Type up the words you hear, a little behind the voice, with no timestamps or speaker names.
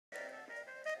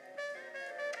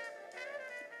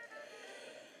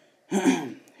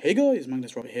Hey guys,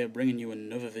 Magnus here, bringing you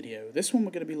another video. This one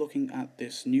we're going to be looking at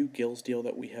this new Guilds deal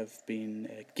that we have been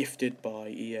gifted by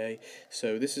EA.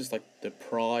 So this is like the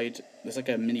Pride, there's like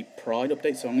a mini Pride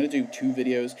update, so I'm going to do two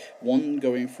videos, one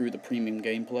going through the premium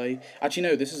gameplay. Actually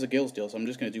no, this is a Guilds deal, so I'm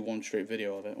just going to do one straight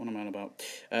video of it. What am I on about?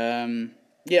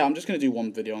 Yeah, I'm just going to do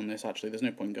one video on this actually, there's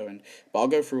no point going, but I'll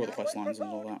go through all the quest lines and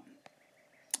all that.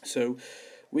 So,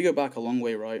 we go back a long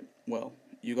way, right? Well,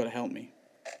 you gotta help me.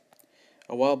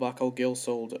 A while back, old Gil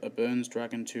sold a Burns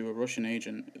dragon to a Russian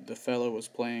agent. The fellow was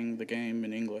playing the game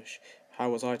in English. How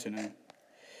was I to know?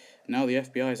 Now the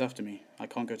FBI is after me. I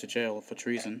can't go to jail for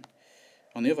treason.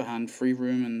 On the other hand, free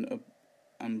room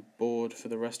and board for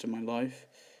the rest of my life.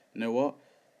 Know what?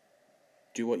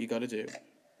 Do what you gotta do.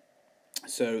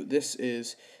 So this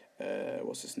is,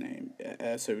 what's his name?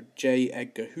 So J.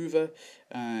 Edgar Hoover,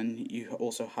 and you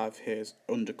also have his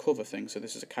Undercover thing. So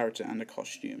this is a character and a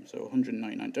costume. So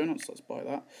 199 donuts. Let's buy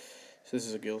that. So this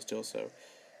is a Guilds deal. So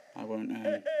I won't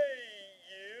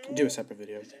do a separate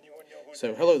video.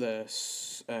 So hello there,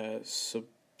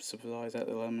 subsidize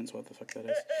elements. What the fuck that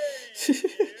is?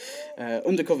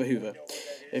 Undercover Hoover.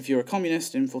 If you're a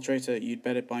communist infiltrator, you'd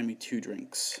better buy me 2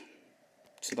 drinks.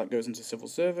 So that goes into civil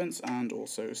servants and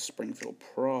also Springfield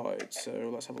Pride.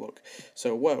 So let's have a look.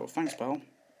 So whoa, thanks pal.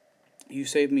 You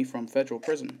saved me from federal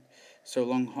prison. So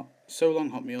long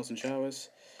hot meals and showers.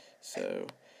 So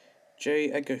J.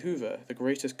 Edgar Hoover, the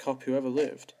greatest cop who ever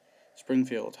lived.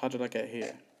 Springfield, how did I get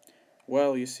here?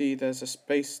 Well, you see, there's a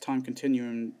space-time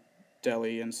continuum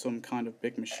deli and some kind of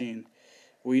big machine.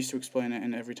 We used to explain it,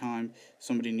 and every time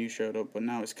somebody new showed up, but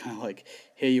now it's kind of like,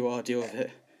 here you are, deal with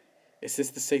it. Is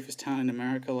this the safest town in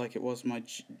America, like it was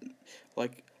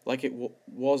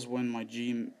was when my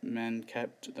G-men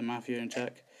kept the mafia in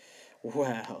check?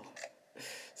 Well,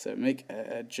 so make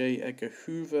J. Edgar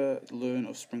Hoover learn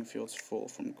of Springfield's fall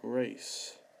from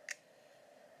grace.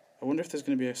 I wonder if there's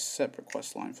going to be a separate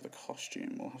quest line for the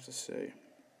costume. We'll have to see.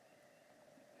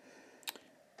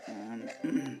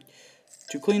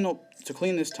 To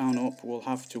clean this town up, we'll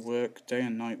have to work day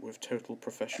and night with total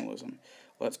professionalism.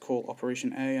 Let's call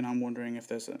Operation A, and I'm wondering if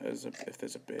there's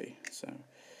a B. So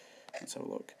let's have a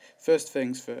look. First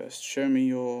things first. Show me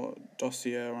your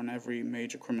dossier on every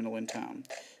major criminal in town. ...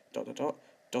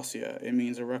 Dossier. It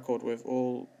means a record with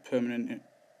all permanent.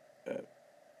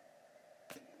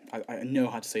 I know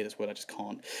how to say this word, I just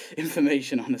can't.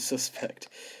 Information on a suspect.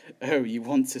 Oh, you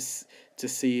want to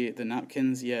see the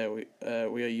napkins? Yeah, we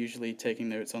are usually taking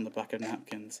notes on the back of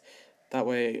napkins. That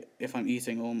way, if I'm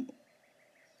eating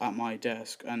at my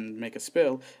desk and make a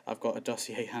spill, I've got a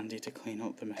dossier handy to clean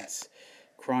up the mess.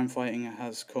 Crime fighting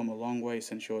has come a long way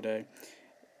since your day.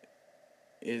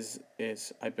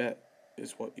 I bet,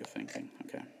 is what you're thinking.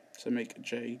 Okay, so make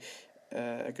J.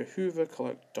 Edgar Hoover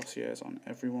collect dossiers on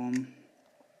everyone.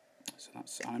 So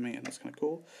that's animated, that's kind of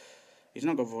cool. He's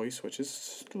not got voice, which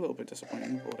is a little bit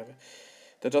disappointing, but whatever.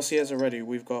 The dossiers are ready.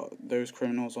 We've got those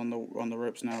criminals on the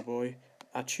ropes now, boy.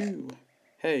 Achoo!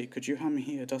 Hey, could you hand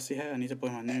me a dossier? I need to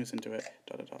blow my nose into it. ...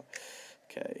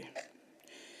 Okay.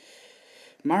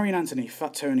 Marion Anthony,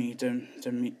 Fat Tony, Demikio,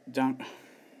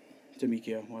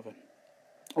 whatever.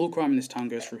 All crime in this town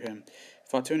goes through him.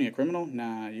 Fat Tony a criminal?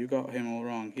 Nah, you got him all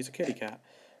wrong. He's a kitty cat.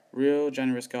 Real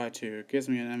generous guy too. Gives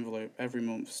me an envelope every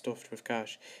month stuffed with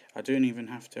cash. I don't even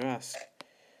have to ask.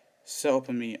 Set up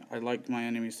a meet. I like my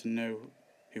enemies to know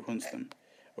who hunts them.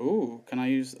 Ooh, can I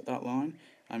use that line?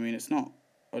 I mean, it's not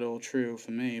at all true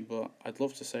for me, but I'd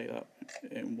love to say that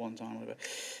in one time, whatever.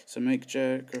 So make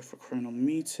Jer go for criminal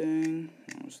meeting.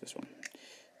 What's this one?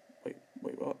 Wait,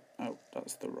 what? Oh,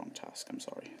 that's the wrong task. I'm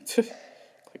sorry.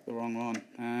 Click the wrong one.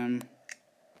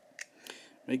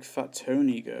 Make Fat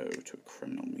Tony go to a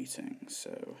criminal meeting. So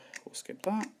we'll skip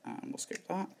that, and we'll skip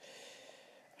that.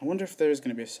 I wonder if there is going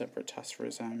to be a separate task for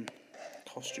his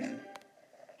costume.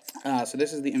 So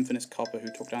this is the infamous copper who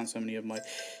took down so many of my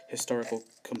historical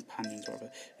companions,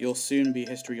 whatever. You'll soon be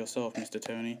history yourself, Mr.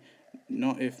 Tony.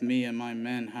 Not if me and my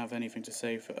men have anything to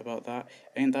say about that.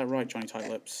 Ain't that right, Johnny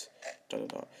Tightlips? ...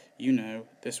 You know,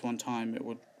 this one time it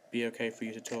would be okay for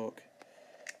you to talk.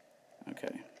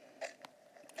 Okay.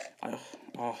 I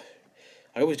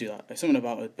always do that. There's something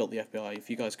about it built the FBI. If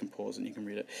you guys can pause and you can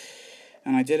read it.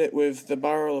 And I did it with the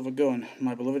barrel of a gun,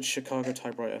 my beloved Chicago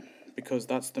typewriter, because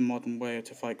that's the modern way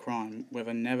to fight crime, with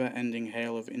a never-ending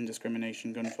hail of indiscriminate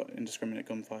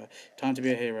gunfire. Time to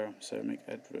be a hero. So make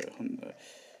Edgar hunt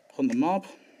the mob.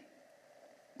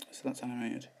 So that's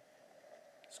animated.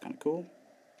 It's kind of cool.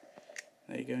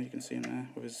 There you go. You can see him there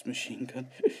with his machine gun.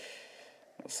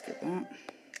 I'll skip that.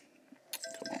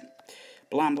 Come on.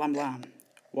 Blam, blam, blam.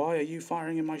 Why are you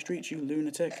firing in my streets, you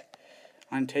lunatic?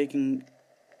 I'm taking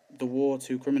the war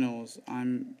to criminals.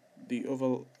 I'm the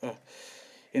other...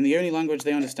 in the only language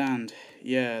they understand.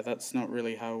 Yeah, that's not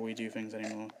really how we do things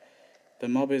anymore. The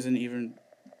mob isn't even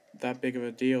that big of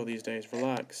a deal these days.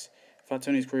 Relax. Fat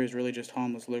Tony's career is really just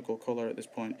harmless local colour at this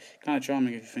point. Kind of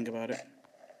charming if you think about it.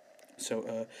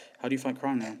 So, how do you fight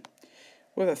crime now?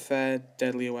 With a fair,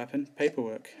 deadlier weapon.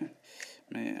 Paperwork.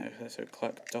 So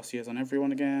collect dossiers on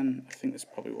everyone again. I think this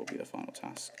probably will be the final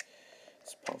task.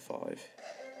 It's part 5.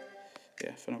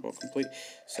 Yeah, final goal complete.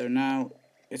 So now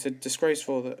it's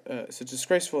disgraceful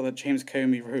that James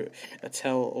Comey wrote a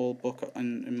tell-all book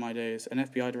in my days. An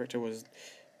FBI director was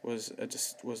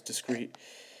discreet.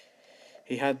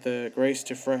 He had the grace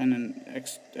to threaten and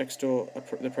extort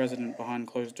the president behind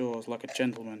closed doors like a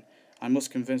gentleman. I must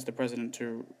convince the president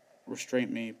to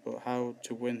restrain me, but how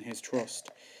to win his trust?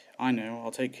 I know.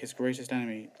 I'll take his greatest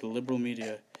enemy, the liberal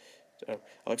media.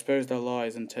 I'll expose their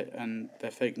lies and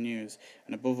their fake news,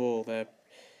 and above all, their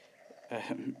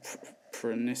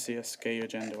pernicious gay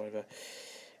agenda. Whatever.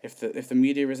 If the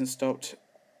media isn't stopped,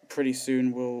 pretty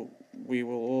soon we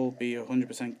will all be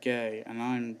 100% gay, and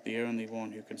I'm the only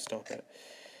one who can stop it.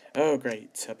 Oh,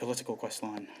 great! A political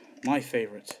questline, my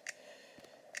favourite.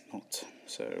 Not.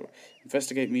 So,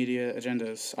 investigate media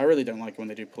agendas. I really don't like it when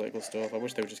they do political stuff. I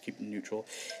wish they would just keep it neutral.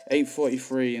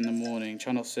 8:43 in the morning,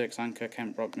 Channel 6 anchor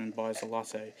Kent Brockman buys a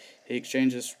latte. He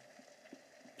exchanges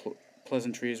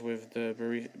pleasantries with the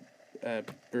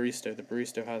barista. The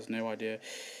barista has no idea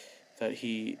that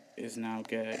he is now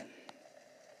gay.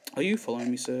 Are you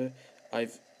following me, sir?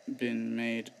 I've been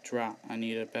made drat. I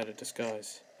need a better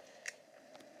disguise.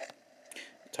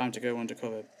 Time to go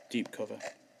undercover. Deep cover.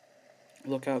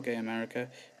 Look out, gay America.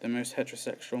 The most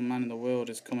heterosexual man in the world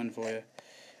is coming for you.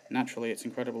 Naturally, it's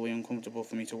incredibly uncomfortable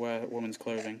for me to wear women's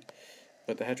clothing,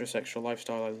 but the heterosexual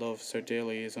lifestyle I love so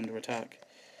dearly is under attack.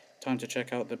 Time to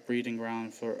check out the breeding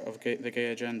ground the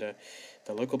gay agenda,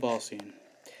 the local bar scene.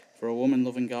 For a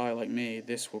woman-loving guy like me,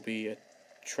 this will be a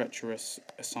treacherous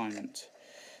assignment.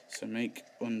 So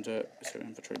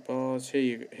infiltrate bars.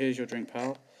 Here's your drink,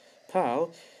 pal.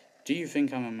 Pal, do you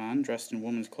think I'm a man dressed in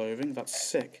woman's clothing? That's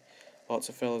sick. Lots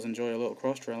of fellas enjoy a little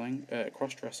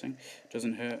cross-dressing.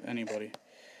 Doesn't hurt anybody.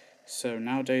 So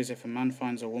nowadays, if a man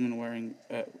finds wearing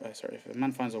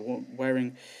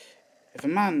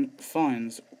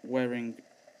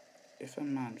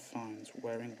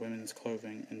women's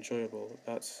clothing enjoyable,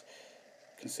 that's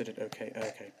considered okay.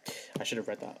 Okay, I should have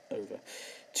read that over.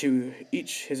 To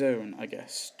each his own, I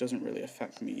guess. Doesn't really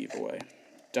affect me either way.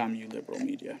 Damn you, liberal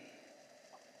media.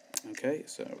 Okay,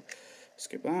 so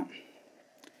skip that.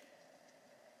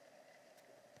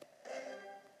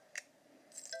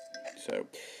 So,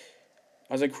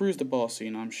 as I cruise the bar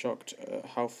scene, I'm shocked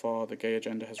how far the gay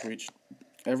agenda has reached.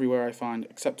 Everywhere I find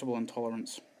acceptance and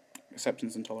tolerance.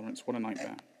 What a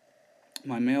nightmare.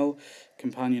 My male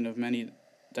companion of many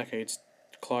decades,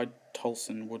 Clyde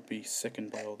Tolson, would be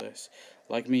sickened by all this.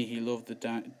 Like me, he loved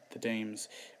the dames.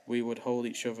 We would hold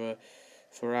each other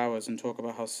for hours and talk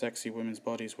about how sexy women's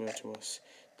bodies were to us.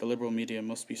 The liberal media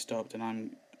must be stopped, and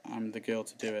I'm the girl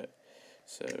to do it.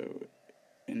 So,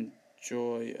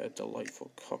 enjoy a delightful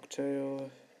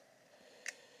cocktail.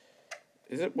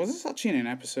 Was this actually in an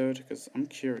episode? Because I'm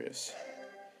curious.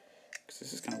 Because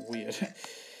this is kind of weird.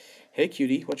 Hey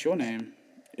cutie, what's your name?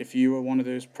 If you are one of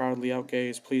those proudly out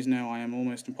gays, please know I am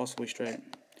almost impossibly straight.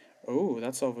 Oh,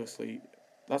 that's obvious,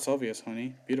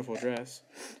 honey. Beautiful dress.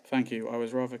 Thank you. I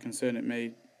was rather concerned it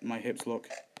made my hips look...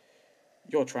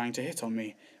 You're trying to hit on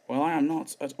me. Well, I am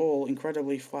not at all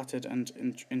incredibly flattered and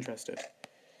interested.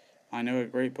 I know a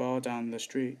great bar down the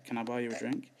street. Can I buy you a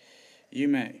drink? You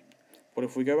may. But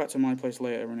if we go back to my place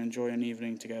later and enjoy an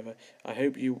evening together, I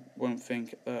hope you won't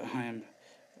think that I am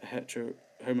a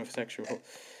homosexual.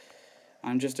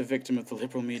 I'm just a victim of the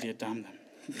liberal media, damn them.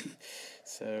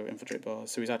 So, infiltrate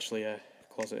bars. So he's actually a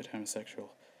closeted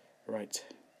homosexual. Right.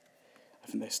 I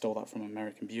think they stole that from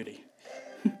American Beauty.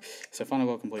 So, final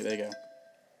goal complete. There you go.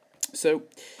 So,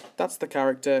 that's the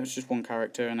character. It's just one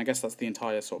character, and I guess that's the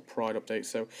entire sort of Pride update.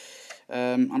 So,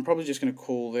 I'm probably just going to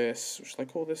call this... Should I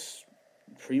call this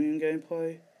premium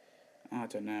gameplay? I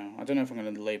don't know. I don't know if I'm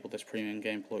going to label this premium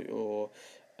gameplay or...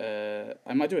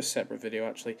 I might do a separate video,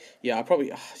 actually. Yeah, I'll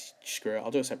probably... screw it,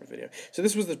 I'll do a separate video. So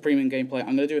this was the premium gameplay.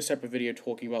 I'm going to do a separate video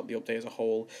talking about the update as a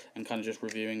whole and kind of just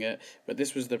reviewing it. But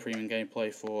this was the premium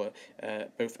gameplay for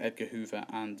both Edgar Hoover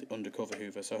and Undercover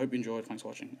Hoover. So I hope you enjoyed. Thanks for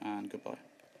watching, and goodbye.